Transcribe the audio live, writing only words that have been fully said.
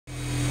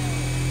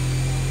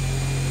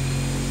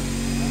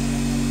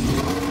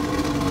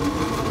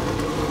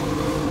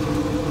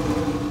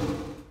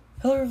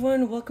Hello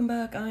everyone, welcome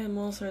back. I am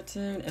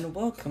Monster10 and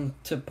welcome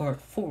to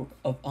part 4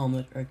 of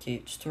Omlet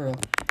Arcade tutorial.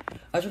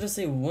 I just want to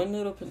say one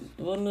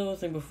little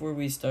thing before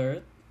we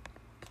start.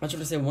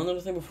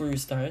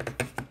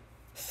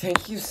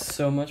 Thank you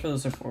so much for the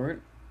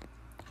support.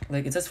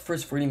 Like, it says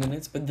first 40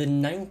 minutes, but the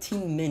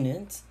 19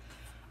 minutes,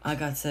 I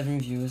got 7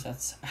 views.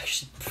 That's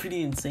actually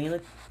pretty insane.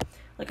 Look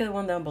at the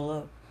one down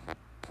below.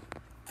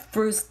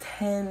 First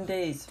 10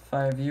 days,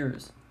 5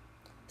 viewers.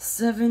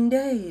 7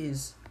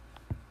 days.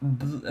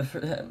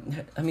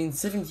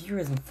 7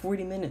 years and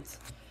 40 minutes.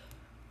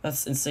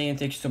 That's insane.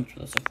 Thank you so much for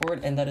the support,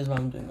 and that is why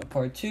I'm doing a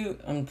part 2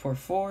 and part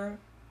 4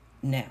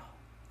 now.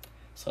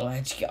 So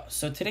let's go.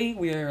 So today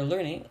we are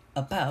learning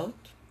about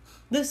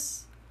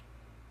this.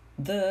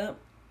 Let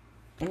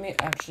me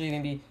actually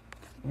maybe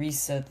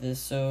reset this.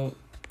 So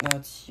now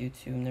it's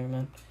YouTube. Never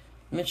mind.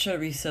 Let me try to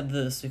reset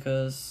this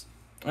because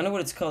I know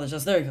what it's called. It's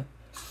just there you go.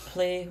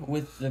 Play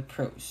with the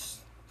pros.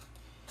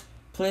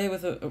 Play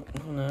with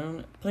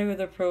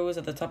the pros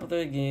at the top of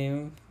their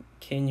game.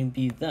 Can you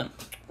beat them?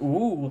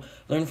 Ooh,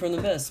 learn from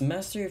the best.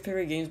 Master your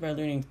favorite games by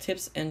learning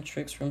tips and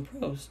tricks from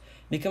pros.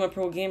 Become a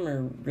pro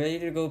gamer. Ready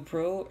to go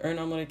pro? Earn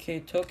Omlet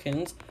Arcade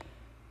tokens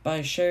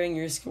by sharing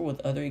your skill with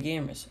other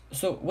gamers.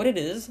 So what it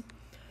is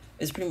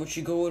pretty much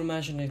you go and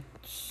imagine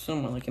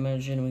someone. Like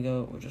imagine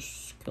we're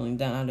just scrolling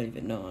down. I don't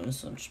even know.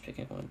 Honestly, I'm just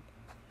picking one.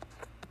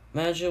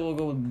 Imagine we'll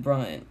go with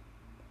Brian.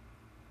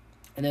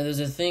 And then there's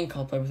a thing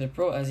called Play with a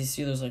Pro. As you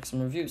see, there's like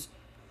some reviews.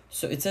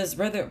 So it says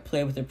rather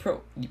Play with a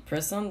Pro. You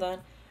press on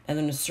that, and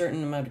then a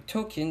certain amount of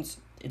tokens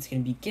it's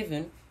gonna be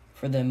given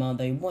for the amount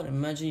that you want.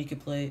 Imagine you could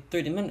play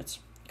 30 minutes.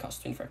 It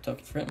costs 25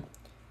 tokens for him.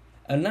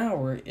 An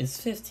hour is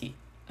 50.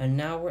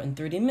 An hour and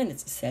 30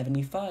 minutes is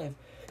 75.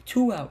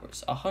 2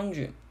 hours,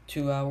 100.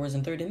 2 hours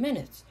and 30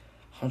 minutes,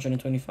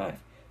 125.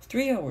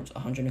 3 hours,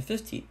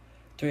 150.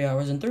 3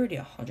 hours and 30,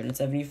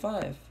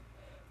 175.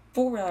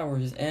 4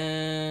 hours,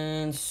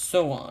 and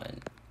so on.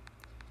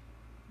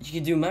 You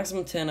can do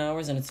maximum 10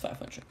 hours, and it's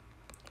 500.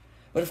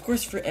 But of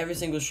course, for every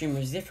single streamer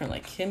is different.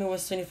 Like him, it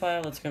was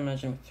 25. Let's go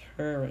imagine with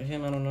her or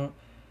him, I don't know.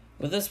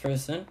 With this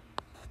person,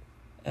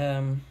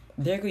 there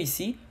you go, you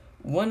see,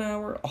 1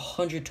 hour,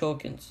 100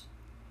 tokens.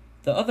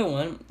 The other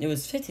one, it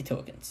was 50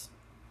 tokens.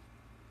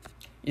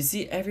 You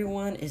see,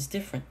 everyone is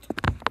different.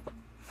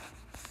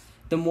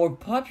 The more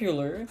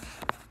popular,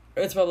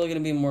 it's probably going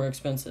to be more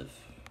expensive.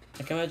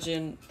 Like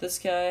imagine this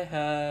guy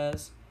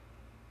has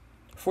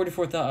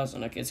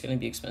 44,000. Okay, it's gonna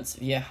be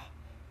expensive. Yeah,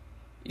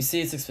 you see,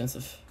 it's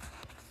expensive.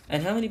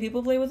 And how many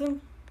people play with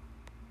him?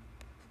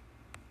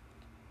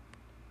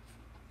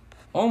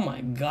 Oh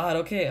my god.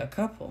 Okay, a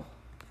couple.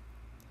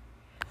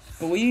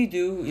 But what you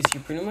do is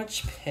you pretty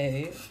much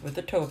pay with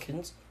the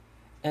tokens,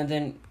 and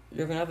then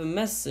you're gonna have a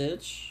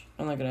message.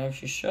 I'm not gonna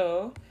actually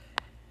show,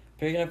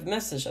 but you're gonna have a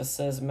message that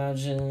says,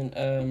 imagine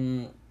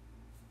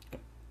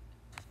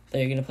that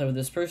you're gonna play with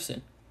this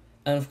person.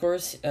 And of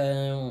course,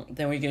 then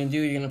what you're gonna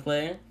do, you're gonna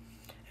play,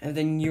 and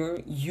then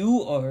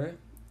you are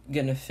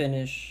gonna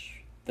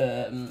finish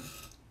the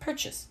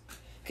purchase,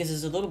 because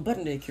there's a little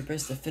button that you can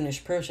press to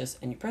finish purchase,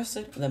 and you press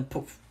it, and then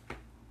poof,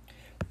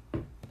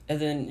 and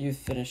then you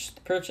finish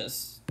the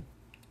purchase.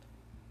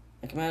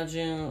 Like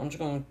imagine, I'm just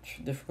going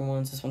with different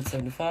ones. This one's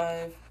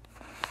 75.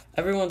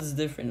 Everyone's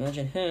different.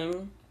 Imagine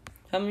him.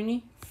 How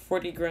many?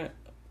 40 grand.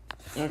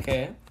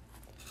 Okay,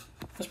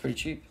 that's pretty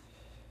cheap.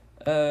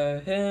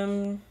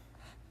 Him.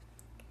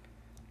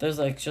 There's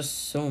like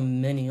just so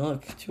many.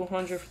 Look,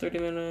 200 for 30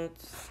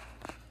 minutes.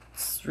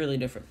 It's really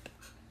different.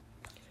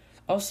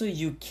 Also,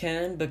 you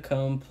can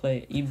become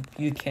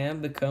you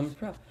can become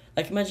pro.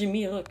 Like imagine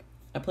me. Look,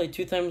 I played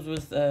 2 times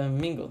with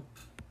Mingle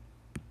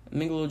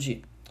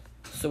OG.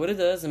 So what it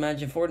does,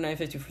 imagine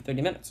 49.50 for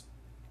 30 minutes.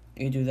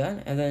 You do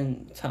that, and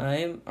then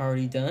time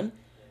already done.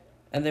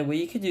 And then what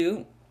you could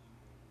do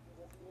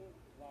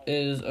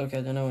is, okay,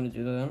 I don't know how to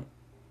do that.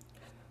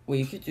 What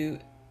you could do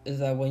is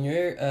that when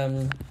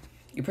you're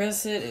you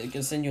press it, it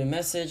can send you a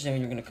message, and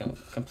when you're gonna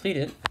complete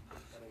it.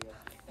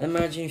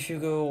 Imagine if you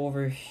go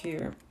over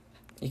here,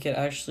 you could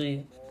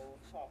actually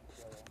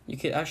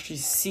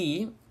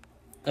see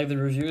like the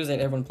reviews that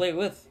everyone played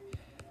with.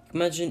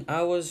 Imagine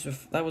that was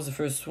the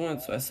first one,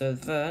 so I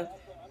said that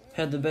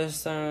had the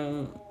best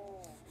time.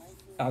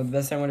 The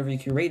best time whenever you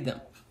could rate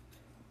them.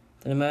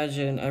 Then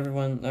imagine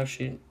everyone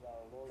actually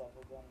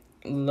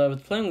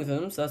loved playing with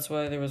him, so that's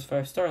why there was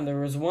 5 star, and there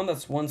was one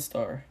that's 1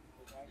 star.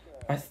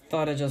 I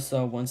thought I just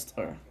saw 1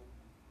 star.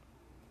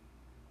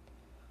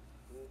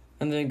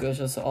 And then it goes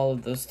just all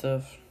of this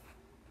stuff.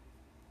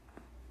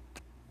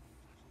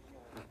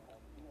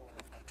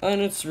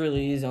 And it's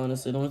really easy,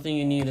 honestly. The only thing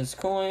you need is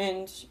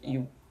coins.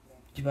 You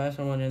buy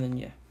someone, and then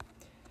yeah.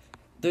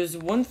 There's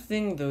one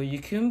thing though, you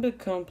can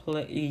become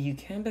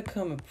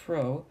a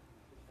pro,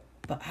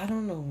 but I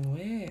don't know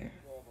where.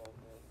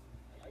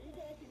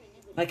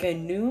 Like I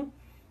knew.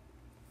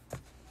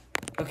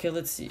 Okay,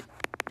 let's see.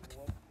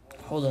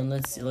 Hold on,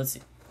 let's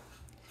see.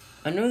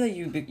 I know that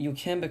you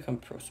can become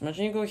pro. So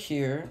imagine you go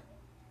here.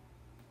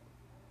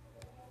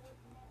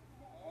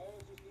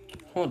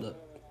 Hold up.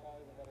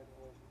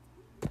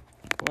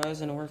 Why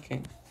isn't it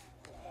working?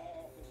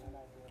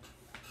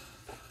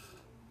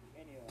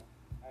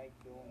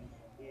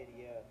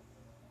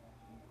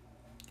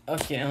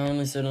 Okay, I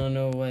honestly don't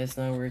know why it's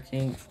not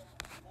working.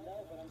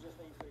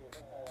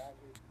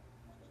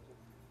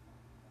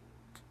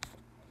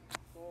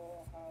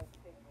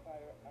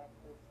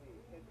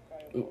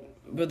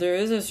 But there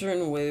is a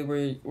certain way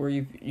where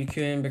you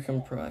can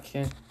become pro. I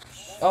can't.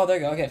 Oh, there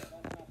you go. Okay,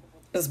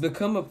 let's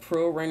become a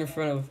pro right in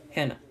front of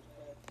Hannah.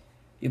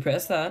 You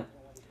press that,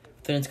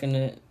 then it's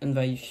gonna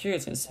invite you here.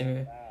 It's gonna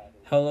say,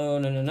 "Hello,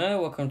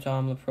 no, welcome to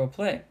Omlet Pro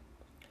Play."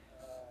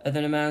 And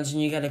then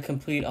imagine you gotta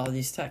complete all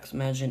these texts.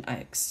 Imagine I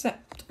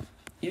accept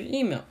your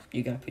email.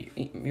 You gotta put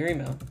your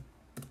email.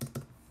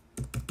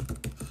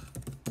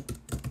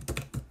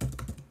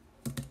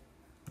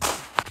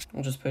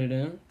 I'll just put it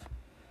in.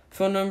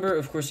 Phone number,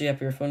 of course you have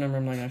your phone number.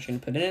 I'm not actually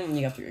gonna put it in.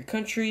 You have your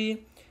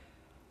country.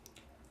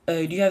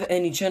 Do you have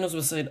any channels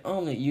besides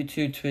Omlet?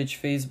 YouTube,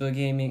 Twitch, Facebook,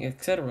 gaming,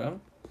 etc.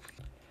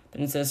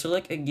 Then it says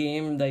select a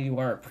game that you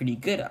are pretty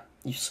good at.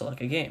 You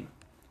select a game.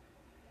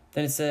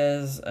 Then it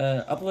says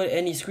upload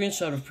any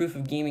screenshot of proof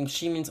of gaming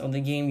achievements on the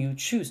game you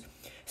choose.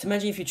 So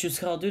imagine if you choose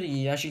Call of Duty,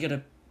 you actually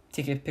gotta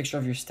take a picture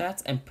of your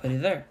stats and put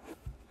it there.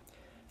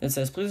 Then it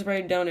says please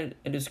write down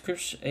a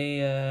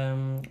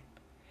description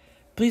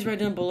please write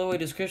down below a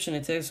description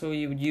and text what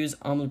you would use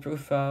Omlet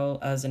profile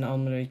as an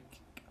Omlet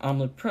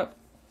Pro.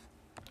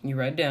 You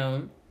write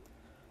down,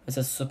 it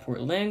says support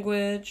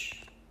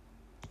language,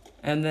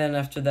 and then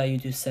after that you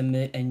do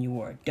submit and you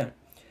are done.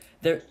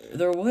 There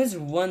was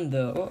one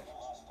though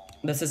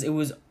that says it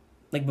was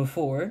like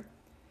before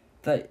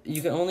that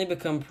you can only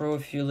become pro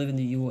if you live in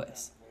the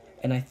US.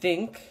 And I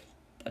think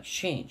that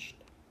changed.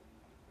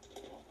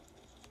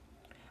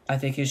 I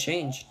think it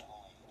changed.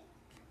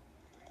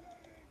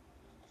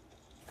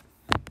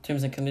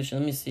 Terms and conditions,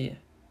 let me see.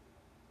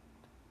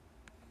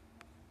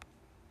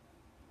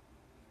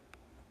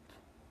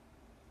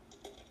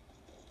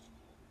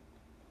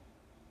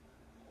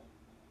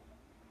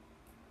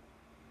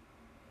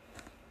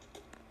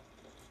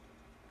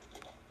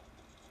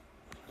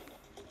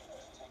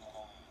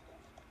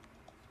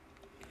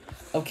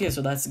 Okay,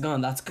 so that's gone.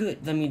 That's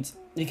good. That means,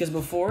 because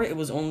before it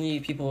was only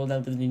people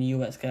that lived in the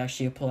US could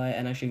actually apply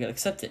and actually get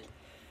accepted.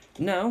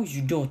 Now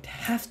you don't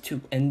have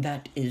to, and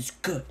that is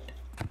good.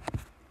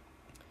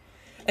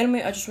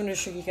 Anyway, I just wanted to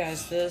show you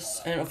guys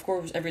this, and of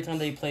course, every time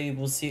they play,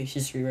 we'll see a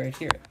history right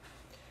here.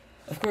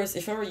 Of course,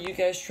 if I were you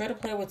guys, try to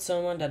play with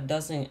someone that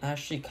doesn't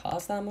actually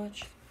cost that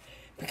much.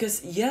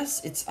 Because,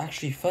 yes, it's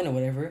actually fun or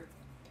whatever,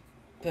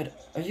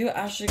 but are you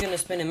actually going to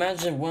spend,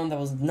 imagine one that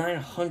was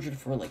 900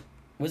 for, like,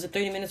 was it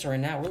 30 minutes or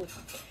an hour?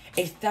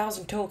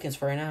 1,000 tokens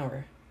for an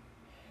hour.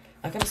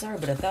 Like, I'm sorry,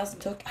 but 1,000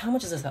 tokens, how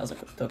much is 1,000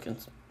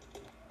 tokens?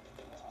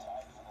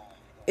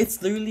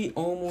 It's literally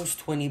almost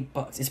 20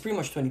 bucks. It's pretty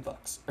much 20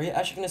 bucks. Are you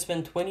actually going to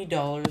spend $20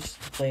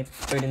 to play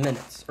 30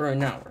 minutes or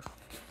an hour?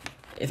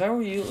 If I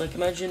were you, like,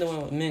 imagine the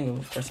one with Mingo.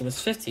 Of course, it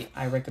was 50.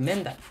 I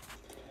recommend that.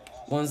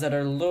 Ones that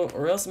are low,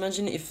 or else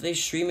imagine if they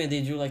stream it,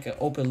 they do like an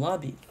open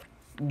lobby.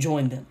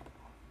 Join them.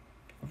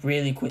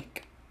 Really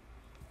quick.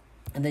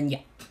 And then,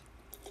 yeah.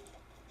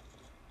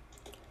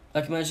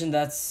 Like, imagine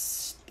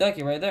that's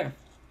Ducky right there.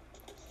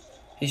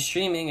 He's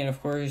streaming, and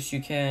of course,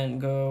 you can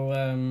go,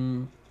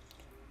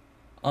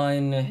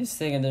 on his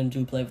thing and then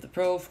do play with the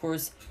pro. Of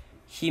course,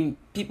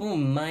 people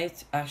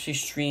might actually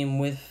stream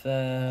with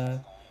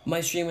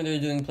might stream when they're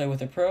doing play with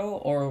the pro,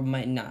 or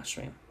might not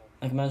stream.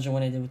 Like, imagine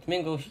what I did with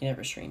Mingo, he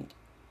never streamed.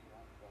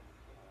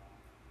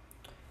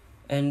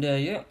 And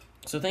yeah,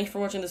 so thank you for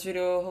watching this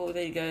video. Hope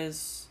that you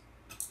guys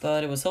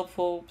thought it was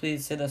helpful.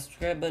 Please hit that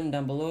subscribe button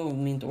down below, it would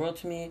mean the world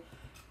to me.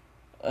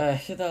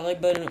 Hit that like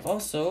button.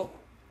 Also,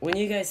 when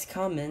you guys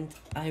comment,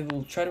 I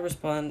will try to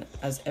respond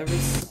as every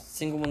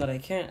single one that I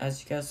can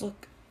as you guys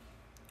look.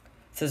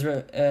 It says,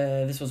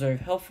 this was very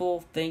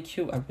helpful. Thank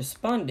you. I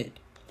responded.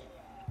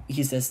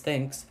 He says,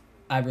 thanks.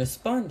 I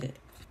responded.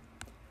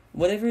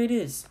 Whatever it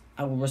is,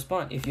 I will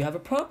respond. If you have a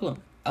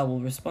problem, I will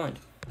respond.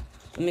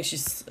 Let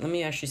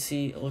me actually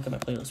see. Look at my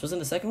playlist.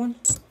 Wasn't the second one?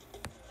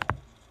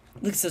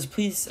 Look, it says,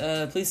 please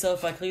help.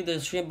 If I click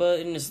the stream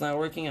button, it's not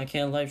working. I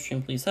can't live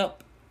stream. Please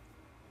help.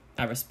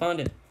 I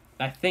responded.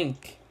 I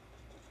think.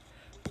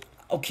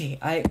 Okay,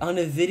 on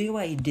a video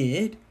I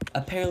did,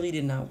 apparently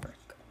did not work.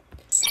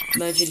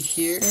 Imagine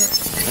here,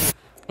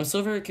 I'm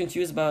so very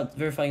confused about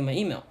verifying my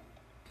email.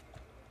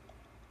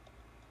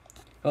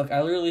 Look,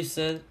 I literally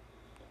just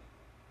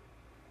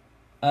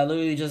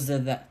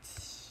did that.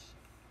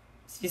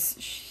 Is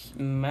this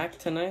Mac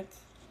tonight?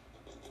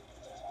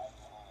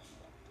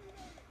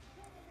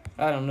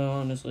 I don't know,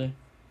 honestly.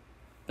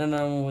 Then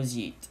that one was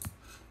Yeet.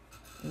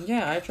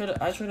 Yeah, I try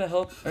to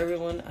help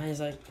everyone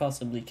as I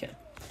possibly can.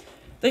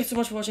 Thanks so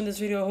much for watching this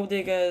video. Hope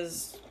that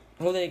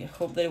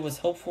it was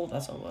helpful.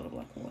 That's a lot of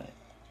black and white.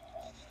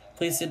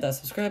 Please hit that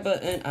subscribe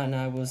button, and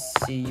I will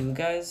see you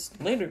guys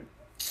later.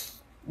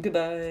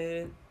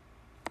 Goodbye.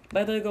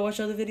 By the way, go watch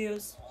other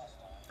videos.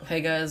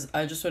 Hey guys,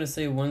 I just want to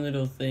say one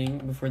little thing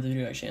before the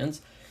video actually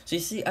ends. So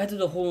you see, I did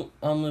the whole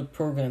Omlet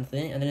program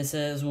thing, and then it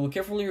says, we'll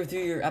carefully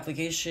review your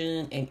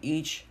application and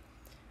each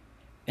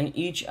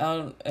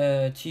out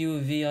to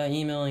you via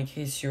email in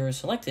case you're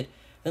selected.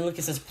 Then look,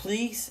 it says,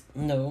 please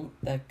know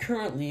that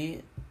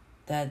currently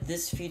that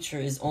this feature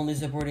is only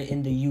supported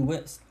in the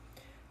US,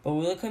 but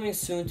will be coming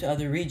soon to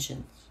other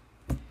regions.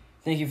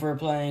 Thank you for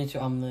applying to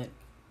Omlet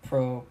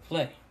Pro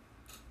Play.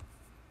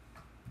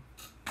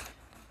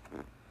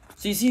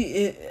 So you see,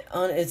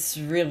 it's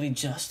really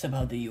just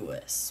about the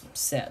US,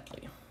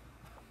 sadly.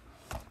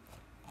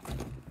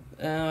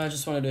 I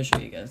just wanted to show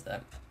you guys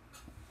that.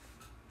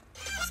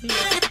 See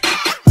ya.